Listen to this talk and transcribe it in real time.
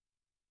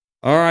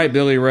All right,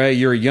 Billy Ray,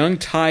 you're a young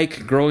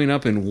tyke growing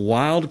up in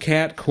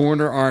Wildcat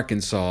Corner,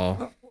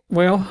 Arkansas.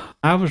 Well,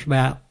 I was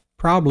about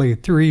probably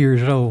 3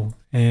 years old,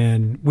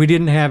 and we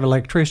didn't have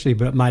electricity,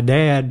 but my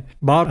dad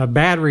bought a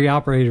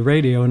battery-operated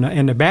radio,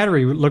 and the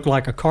battery looked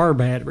like a car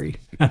battery.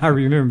 I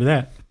remember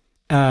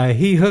that.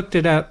 He hooked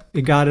it up.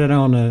 He got it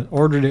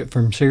ordered it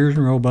from Sears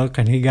and Roebuck,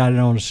 and he got it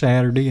on a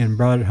Saturday and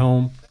brought it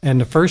home.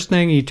 And the first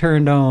thing he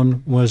turned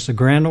on was the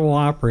Grand Ole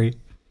Opry.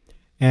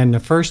 And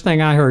the first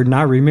thing I heard, and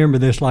I remember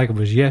this like it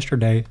was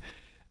yesterday,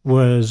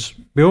 was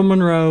Bill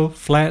Monroe,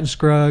 Flatt and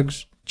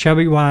Scruggs,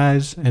 Chubby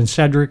Wise, and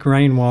Cedric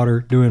Rainwater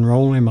doing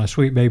Rollin' in My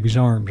Sweet Baby's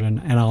Arms.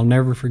 And I'll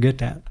never forget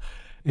that.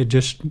 It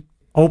just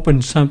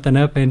opened something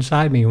up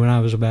inside me when I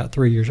was about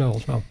 3 years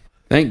old. So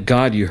thank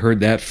God you heard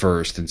that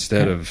first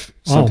instead of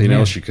something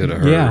else you could have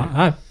heard.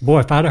 Yeah,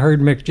 if I'd have heard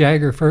Mick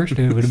Jagger first,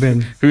 it would have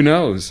been... Who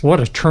knows?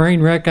 What a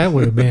train wreck that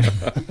would have been.